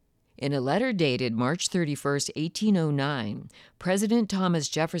In a letter dated March 31st, 1809, President Thomas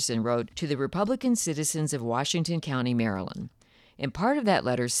Jefferson wrote to the Republican citizens of Washington County, Maryland. And part of that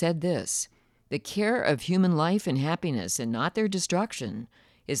letter said this: "The care of human life and happiness, and not their destruction,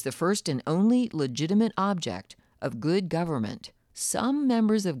 is the first and only legitimate object of good government. Some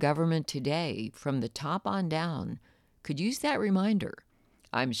members of government today, from the top on down, could use that reminder."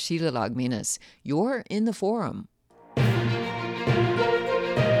 I'm Sheila Lagminas. You're in the Forum.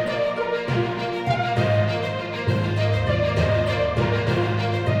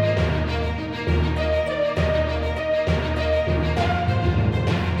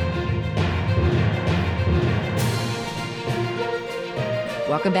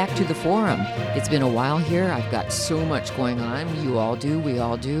 Welcome back to the Forum. It's been a while here. I've got so much going on. You all do. We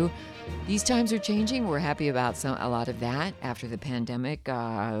all do. These times are changing. We're happy about a lot of that after the pandemic,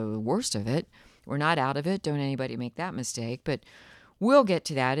 worst of it. We're not out of it. Don't anybody make that mistake. But we'll get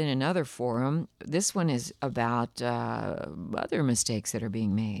to that in another forum. This one is about other mistakes that are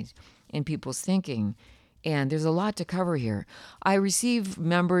being made in people's thinking. And there's a lot to cover here. I receive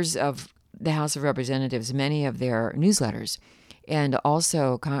members of the House of Representatives, many of their newsletters. And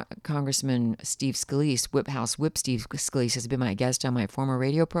also, Congressman Steve Scalise, House Whip Steve Scalise, has been my guest on my former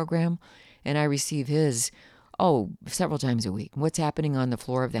radio program, and I receive his, several times a week. What's happening on the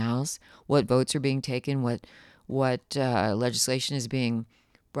floor of the House, what votes are being taken, what legislation is being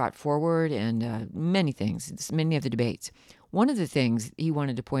brought forward, and many things, many of the debates. One of the things he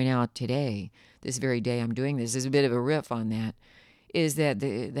wanted to point out today, this very day I'm doing this, is a bit of a riff on that, is that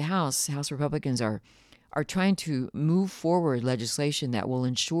the House Republicans are trying to move forward legislation that will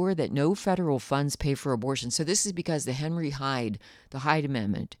ensure that no federal funds pay for abortion. So this is because the Hyde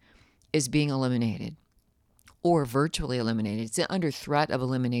Amendment, is being eliminated or virtually eliminated. It's under threat of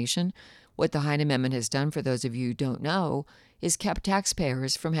elimination. What the Hyde Amendment has done, for those of you who don't know, is kept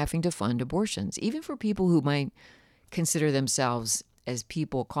taxpayers from having to fund abortions, even for people who might consider themselves, as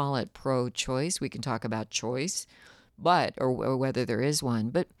people call it, pro-choice. We can talk about choice, or whether there is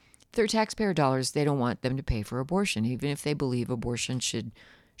one, but their taxpayer dollars, they don't want them to pay for abortion, even if they believe abortion should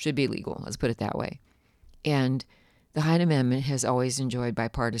be legal. Let's put it that way. And the Hyde Amendment has always enjoyed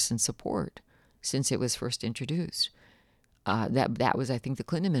bipartisan support since it was first introduced. That was, I think, the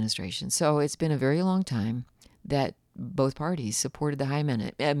Clinton administration. So it's been a very long time that both parties supported the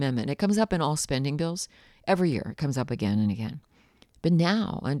Hyde Amendment. It comes up in all spending bills. Every year it comes up again and again. But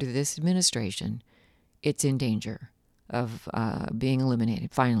now, under this administration, it's in danger of being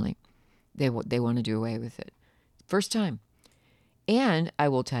eliminated. Finally, they want to do away with it. First time. And I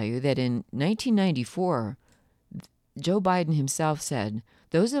will tell you that in 1994, Joe Biden himself said,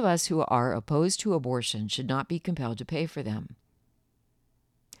 "Those of us who are opposed to abortion should not be compelled to pay for them."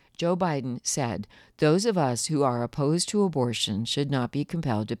 Joe Biden said, "Those of us who are opposed to abortion should not be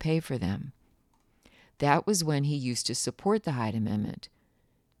compelled to pay for them." That was when he used to support the Hyde Amendment.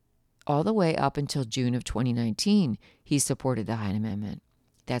 All the way up until June of 2019, he supported the Hyde Amendment.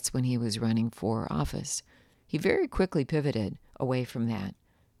 That's when he was running for office. He very quickly pivoted away from that,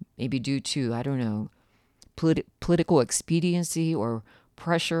 maybe due to, I don't know, political expediency or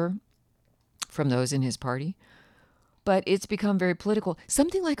pressure from those in his party. But it's become very political.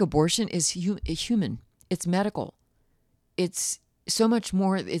 Something like abortion is human. It's medical. It's so much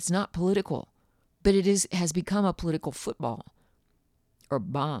more. It's not political, but has become a political football or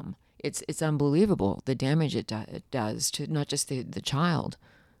bomb. It's unbelievable the damage it does to not just the child,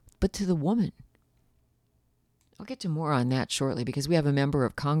 but to the woman. I'll get to more on that shortly, because we have a member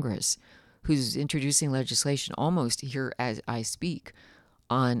of Congress who's introducing legislation almost here as I speak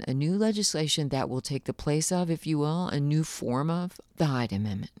on a new legislation that will take the place of, if you will, a new form of the Hyde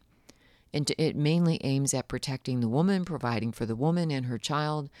Amendment. And it mainly aims at protecting the woman, providing for the woman and her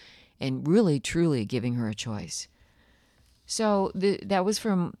child, and really, truly giving her a choice. So that was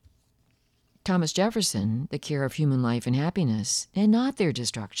from Thomas Jefferson. "The care of human life and happiness, and not their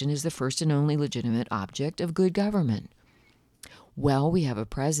destruction, is the first and only legitimate object of good government." Well, we have a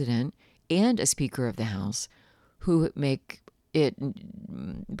president and a Speaker of the House who make it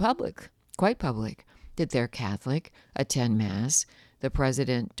public, quite public, that they're Catholic, attend Mass. The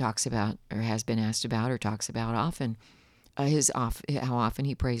president talks about, or has been asked about, or talks about often, how often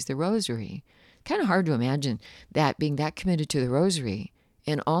he prays the rosary. Kind of hard to imagine that, being that committed to the rosary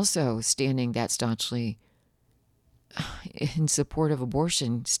and also standing that staunchly in support of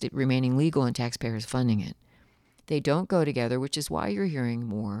abortion remaining legal and taxpayers funding it. They don't go together, which is why you're hearing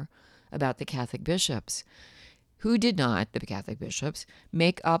more about the Catholic bishops. Who did not, the Catholic bishops,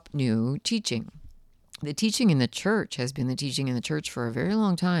 make up new teaching? The teaching in the church has been the teaching in the church for a very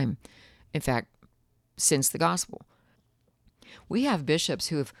long time. In fact, since the gospel. We have bishops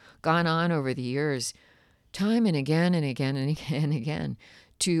who have gone on over the years, time and again and again and again and again,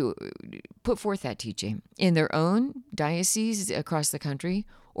 to put forth that teaching in their own dioceses across the country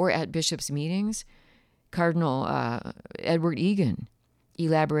or at bishops' meetings. Cardinal Edward Egan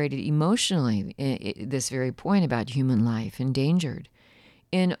elaborated emotionally this very point about human life endangered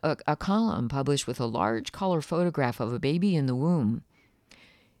in a column published with a large color photograph of a baby in the womb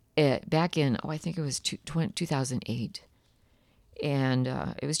back in, I think it was 2008. And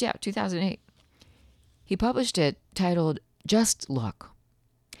it was, 2008. He published it titled Just Look,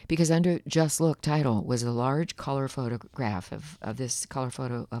 because under Just Look title was a large color photograph of this color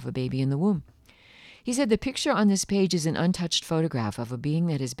photo of a baby in the womb. He said, the picture on this page is an untouched photograph of a being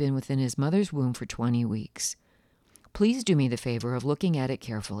that has been within his mother's womb for 20 weeks. Please do me the favor of looking at it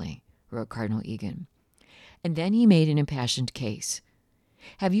carefully, wrote Cardinal Egan. And then he made an impassioned case.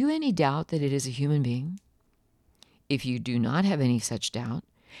 Have you any doubt that it is a human being? If you do not have any such doubt,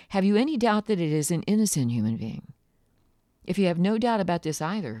 have you any doubt that it is an innocent human being? If you have no doubt about this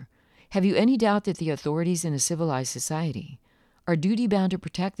either, have you any doubt that the authorities in a civilized society are duty-bound to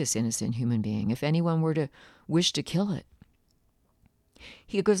protect this innocent human being if anyone were to wish to kill it?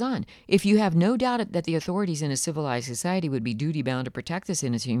 He goes on, if you have no doubt that the authorities in a civilized society would be duty-bound to protect this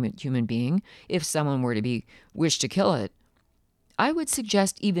innocent human being if someone were to wish to kill it, I would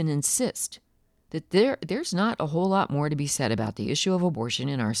suggest, even insist, that there's not a whole lot more to be said about the issue of abortion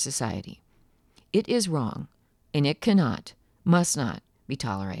in our society. It is wrong, and it must not be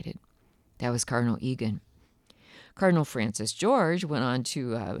tolerated. That was Cardinal Egan. Cardinal Francis George went on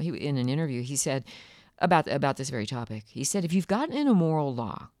to, in an interview, he said about this very topic, he said, if you've got an immoral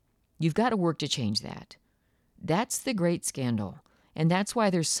law, you've got to work to change that. That's the great scandal, and that's why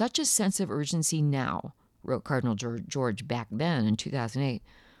there's such a sense of urgency now, wrote Cardinal George back then in 2008.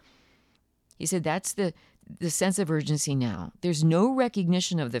 He said, that's the sense of urgency now. There's no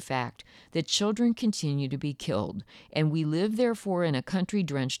recognition of the fact that children continue to be killed, and we live, therefore, in a country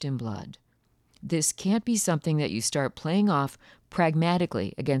drenched in blood. This can't be something that you start playing off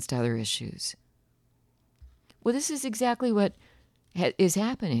pragmatically against other issues. Well, this is exactly what is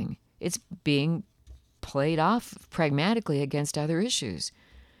happening. It's being played off pragmatically against other issues.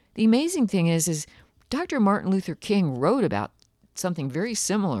 The amazing thing is Dr. Martin Luther King wrote about something very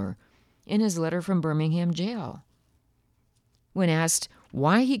similar in his letter from Birmingham jail. When asked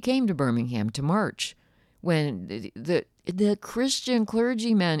why he came to Birmingham to march, when the Christian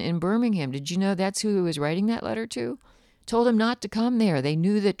clergymen in Birmingham, did you know that's who he was writing that letter to? Told him not to come there. They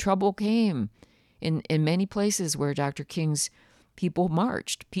knew that trouble came in many places where Dr. King's people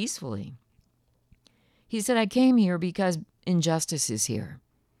marched peacefully. He said, I came here because injustice is here.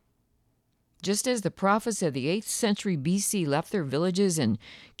 Just as the prophets of the 8th century BC left their villages and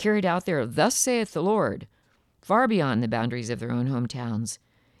carried out their "Thus saith the Lord" far beyond the boundaries of their own hometowns,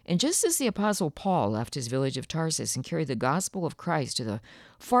 and just as the Apostle Paul left his village of Tarsus and carried the gospel of Christ to the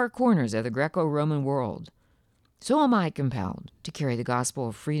far corners of the Greco-Roman world, so am I compelled to carry the gospel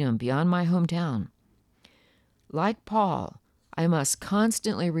of freedom beyond my hometown. Like Paul, I must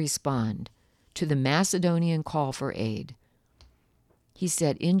constantly respond to the Macedonian call for aid. He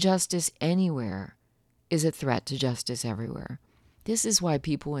said, injustice anywhere is a threat to justice everywhere. This is why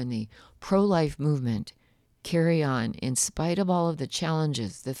people in the pro-life movement carry on in spite of all of the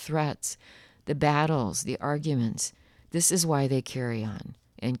challenges, the threats, the battles, the arguments. This is why they carry on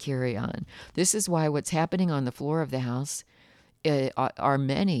and carry on. This is why what's happening on the floor of the House is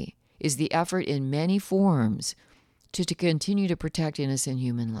the effort in many forms to continue to protect innocent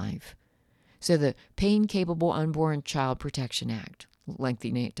human life. So the Pain-Capable Unborn Child Protection Act,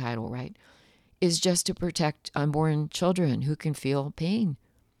 lengthy title, right, is just to protect unborn children who can feel pain.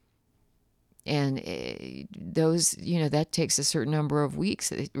 And those, that takes a certain number of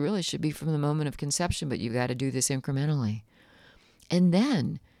weeks. It really should be from the moment of conception, but you've got to do this incrementally. And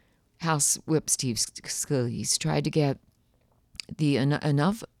then House Whip Steve Scalise tried to get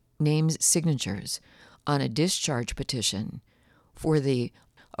enough signatures on a discharge petition for the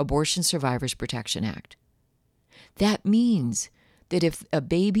Abortion Survivors Protection Act. That means that if a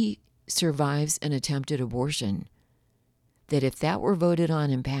baby survives an attempted abortion, that if that were voted on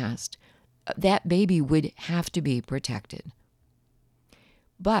and passed, that baby would have to be protected.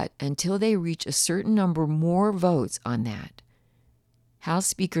 But until they reach a certain number more votes on that, House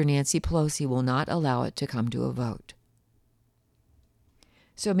Speaker Nancy Pelosi will not allow it to come to a vote.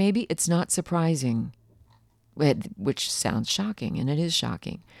 So maybe it's not surprising, which sounds shocking, and it is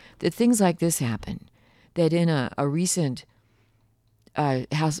shocking, that things like this happen, that in a recent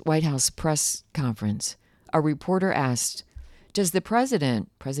White House press conference, a reporter asked, President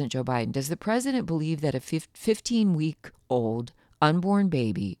Joe Biden, does the president believe that a 15-week 15-week-old unborn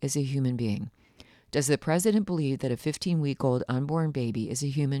baby is a human being? Does the president believe that a 15-week-old unborn baby is a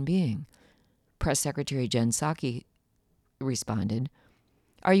human being? Press Secretary Jen Psaki responded,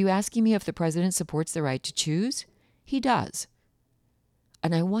 "Are you asking me if the president supports the right to choose? He does."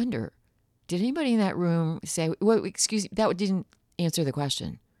 And I wonder, did anybody in that room say, well, excuse me, that didn't answer the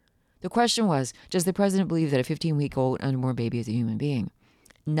question. The question was, does the president believe that a 15-week-old unborn baby is a human being?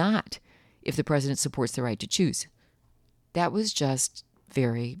 Not if the president supports the right to choose. That was just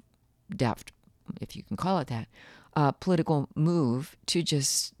very deft, if you can call it that, political move to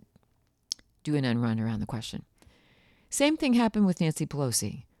just do an end run around the question. Same thing happened with Nancy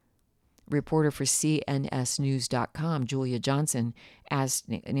Pelosi. Reporter for CNSnews.com, Julia Johnson, asked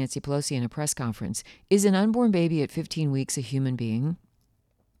Nancy Pelosi in a press conference, "Is an unborn baby at 15 weeks a human being?"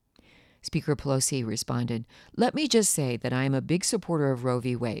 Speaker Pelosi responded, "Let me just say that I am a big supporter of Roe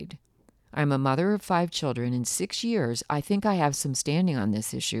v. Wade. I'm a mother of 5 children. In 6 years, I think I have some standing on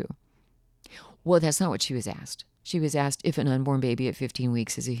this issue." Well, that's not what she was asked. She was asked if an unborn baby at 15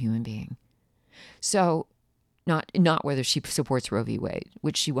 weeks is a human being. So not whether she supports Roe v. Wade,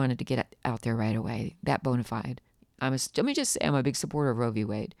 which she wanted to get out there right away, that bona fide. Let me just say I'm a big supporter of Roe v.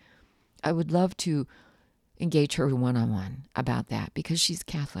 Wade. I would love to engage her one-on-one about that because she's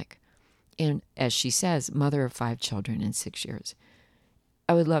Catholic. And as she says, mother of 5 children in 6 years.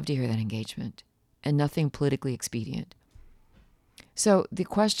 I would love to hear that engagement and nothing politically expedient. So the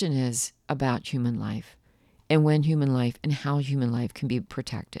question is about human life and when human life and how human life can be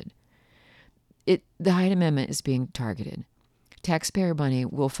protected. The Hyde Amendment is being targeted. Taxpayer money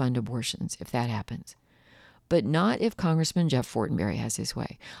will fund abortions if that happens, but not if Congressman Jeff Fortenberry has his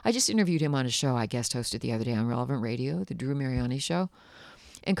way. I just interviewed him on a show I guest hosted the other day on Relevant Radio, the Drew Mariani Show.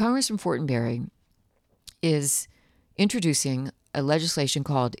 And Congressman Fortenberry is introducing a legislation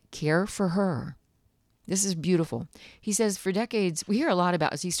called Care for Her. This is beautiful. He says for decades, we hear a lot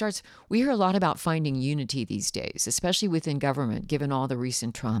about finding unity these days, especially within government, given all the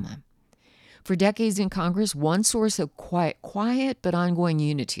recent trauma. For decades in Congress, one source of quiet but ongoing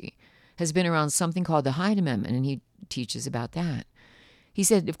unity has been around something called the Hyde Amendment, and he teaches about that. He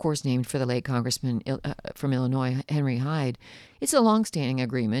said, of course, named for the late Congressman from Illinois, Henry Hyde, it's a longstanding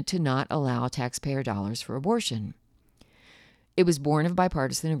agreement to not allow taxpayer dollars for abortion. It was born of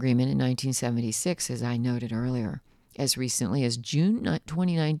bipartisan agreement in 1976, as I noted earlier. As recently as June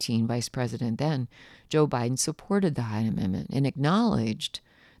 2019, Vice President then, Joe Biden supported the Hyde Amendment and acknowledged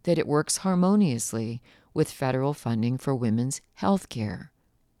that it works harmoniously with federal funding for women's health care.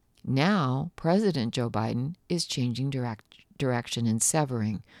 Now, President Joe Biden is changing direction and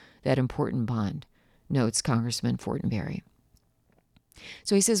severing that important bond, notes Congressman Fortenberry.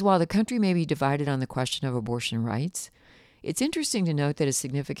 So he says, while the country may be divided on the question of abortion rights, it's interesting to note that a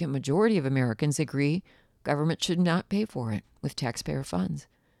significant majority of Americans agree government should not pay for it with taxpayer funds.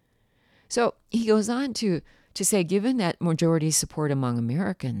 So he goes on to say, given that majority support among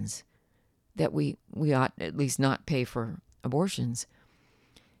Americans, that we ought at least not pay for abortions,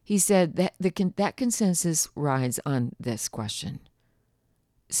 he said that that consensus rides on this question: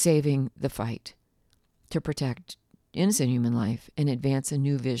 saving the fight to protect innocent human life and advance a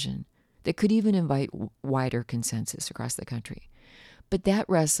new vision that could even invite wider consensus across the country. But that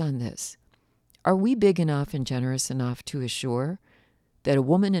rests on this: are we big enough and generous enough to assure that a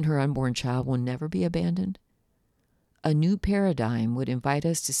woman and her unborn child will never be abandoned? A new paradigm would invite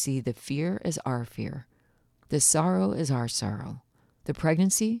us to see the fear as our fear, the sorrow as our sorrow, the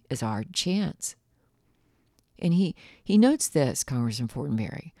pregnancy as our chance. And he notes this, Congressman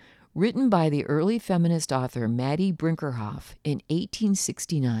Fortenberry, written by the early feminist author Maddie Brinkerhoff in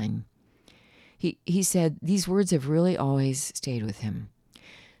 1869. He said these words have really always stayed with him.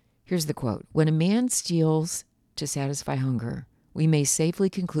 Here's the quote: "When a man steals to satisfy hunger, we may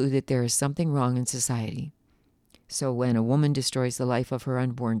safely conclude that there is something wrong in society. So when a woman destroys the life of her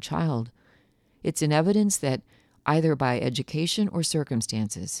unborn child, it's an evidence that either by education or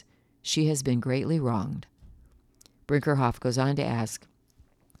circumstances, she has been greatly wronged." Brinkerhoff goes on to ask,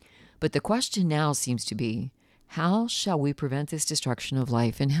 "But the question now seems to be, how shall we prevent this destruction of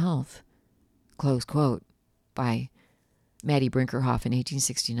life and health?" Close quote by Maddie Brinkerhoff in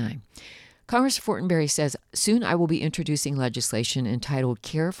 1869. Congressman Fortenberry says, soon I will be introducing legislation entitled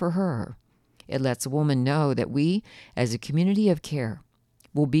Care for Her. It lets a woman know that we, as a community of care,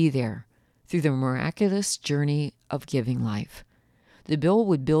 will be there through the miraculous journey of giving life. The bill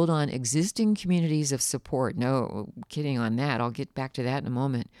would build on existing communities of support. No kidding on that. I'll get back to that in a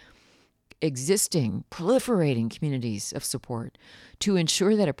moment. Existing, proliferating communities of support to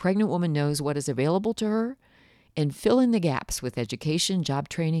ensure that a pregnant woman knows what is available to her and fill in the gaps with education, job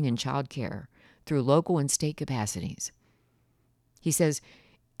training, and child care through local and state capacities. He says,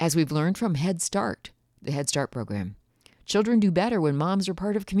 as we've learned from Head Start, the Head Start program, children do better when moms are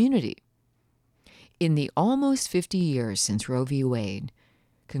part of community. In the almost 50 years since Roe v. Wade,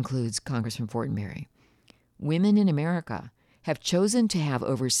 concludes Congressman Fortenberry, women in America have chosen to have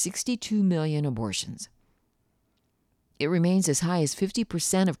over 62 million abortions. It remains as high as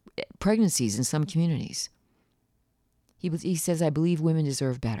 50% of pregnancies in some communities. He says, I believe women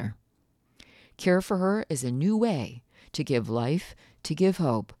deserve better. Care for Her is a new way to give life, to give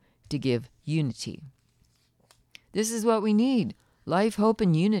hope, to give unity. This is what we need: life, hope,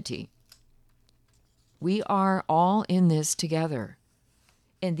 and unity. We are all in this together.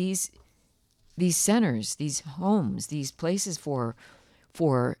 And these centers, these homes, these places for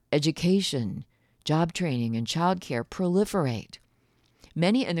education, job training, and childcare proliferate.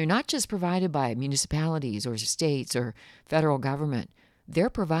 Many, and they're not just provided by municipalities or states or federal government. They're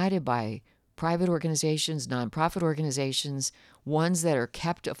provided by private organizations, nonprofit organizations, ones that are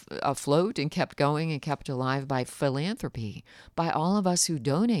kept afloat and kept going and kept alive by philanthropy, by all of us who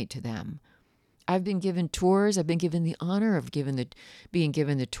donate to them. I've been given tours. I've been given the honor of being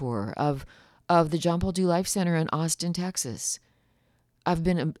given the tour of the John Paul II Life Center in Austin, Texas. I've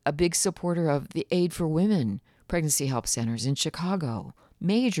been a big supporter of the Aid for Women pregnancy help centers in Chicago,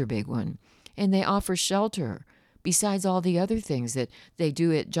 major big one. And they offer shelter besides all the other things that they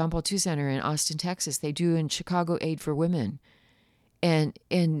do at John Paul II Center in Austin, Texas. They do in Chicago Aid for Women. And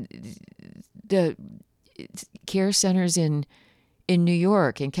the care centers in New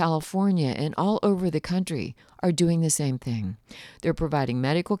York and California and all over the country are doing the same thing. They're providing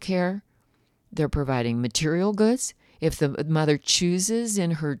medical care. They're providing material goods. If the mother chooses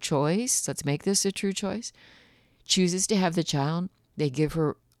in her choice, let's make this a true choice, chooses to have the child, they give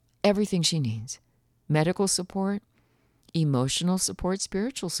her everything she needs. Medical support, emotional support,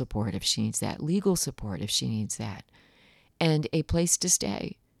 spiritual support if she needs that, legal support if she needs that, and a place to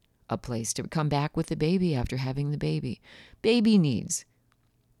stay, a place to come back with the baby after having the baby. Baby needs.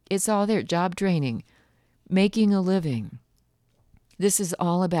 It's all there. Job training, making a living. This is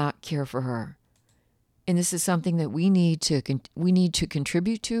all about Care for Her. And this is something that we need to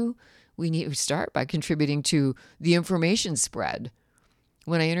contribute to. We need to start by contributing to the information spread.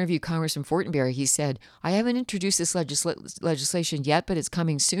 When I interviewed Congressman Fortenberry, he said, I haven't introduced this legislation yet, but it's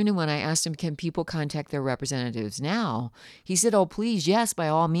coming soon. And when I asked him, can people contact their representatives now? He said, oh, please, yes, by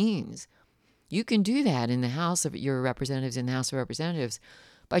all means. You can do that in the House of your representatives in the House of Representatives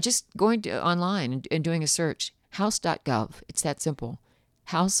by just going online and doing a search, house.gov. It's that simple,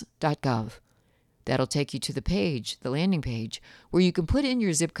 house.gov. That'll take you to the page, the landing page, where you can put in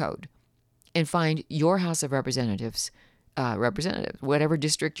your zip code and find your House of Representatives, whatever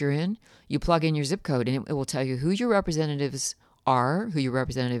district you're in. You plug in your zip code and it will tell you who your representatives are, who your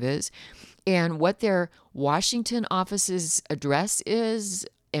representative is, and what their Washington office's address is,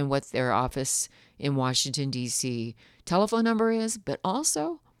 and what their office in Washington, D.C. telephone number is, but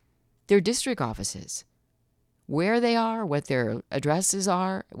also their district offices, where they are, what their addresses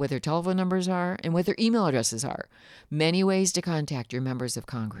are, what their telephone numbers are, and what their email addresses are. Many ways to contact your members of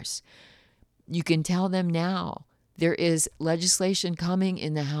Congress. You can tell them now there is legislation coming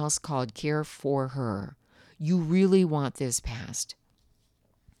in the House called Care for Her. You really want this passed.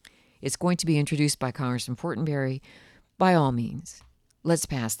 It's going to be introduced by Congressman Fortenberry. By all means, let's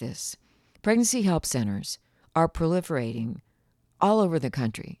pass this. Pregnancy help centers are proliferating all over the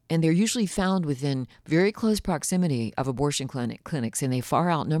country, and they're usually found within very close proximity of abortion clinics, and they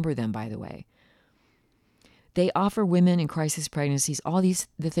far outnumber them, by the way. They offer women in crisis pregnancies all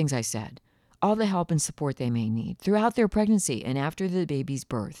the things I said, all the help and support they may need throughout their pregnancy and after the baby's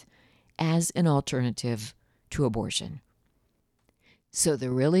birth as an alternative to abortion. So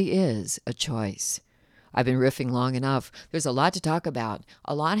there really is a choice. I've been riffing long enough. There's a lot to talk about,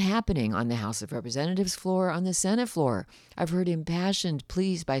 a lot happening on the House of Representatives floor, on the Senate floor. I've heard impassioned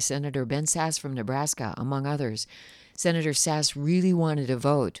pleas by Senator Ben Sasse from Nebraska, among others. Senator Sasse really wanted a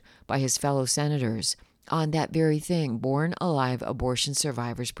vote by his fellow senators on that very thing, Born Alive Abortion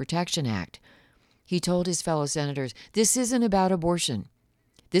Survivors Protection Act. He told his fellow senators, this isn't about abortion.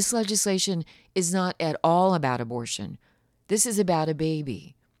 This legislation is not at all about abortion. This is about a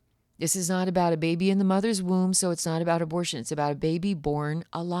baby. This is not about a baby in the mother's womb, so it's not about abortion. It's about a baby born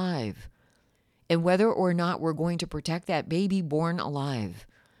alive. And whether or not we're going to protect that baby born alive.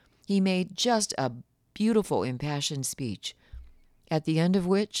 He made just a beautiful, impassioned speech, at the end of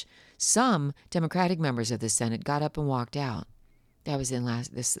which some Democratic members of the Senate got up and walked out. That was in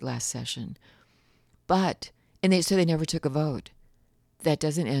this last session. So they never took a vote. That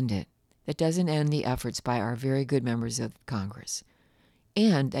doesn't end it. That doesn't end the efforts by our very good members of Congress.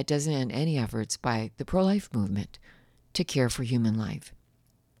 And that doesn't end any efforts by the pro-life movement to care for human life.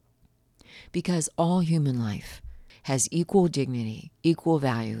 Because all human life has equal dignity, equal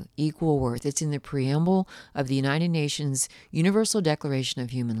value, equal worth. It's in the preamble of the United Nations Universal Declaration of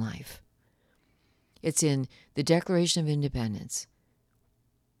Human Life. It's in the Declaration of Independence.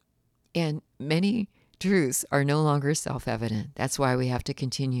 And many truths are no longer self-evident. That's why we have to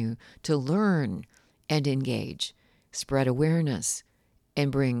continue to learn and engage, spread awareness,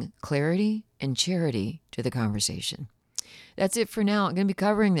 and bring clarity and charity to the conversation. That's it for now. I'm going to be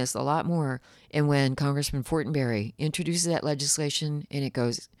covering this a lot more. And when Congressman Fortenberry introduces that legislation and it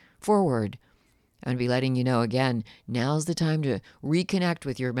goes forward, I'm going to be letting you know again, now's the time to reconnect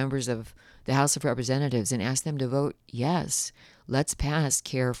with your members of the House of Representatives and ask them to vote yes. Let's pass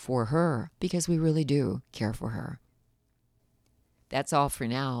Care for Her, because we really do care for her. That's all for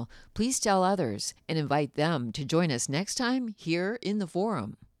now. Please tell others and invite them to join us next time here in the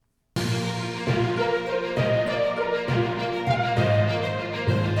Forum.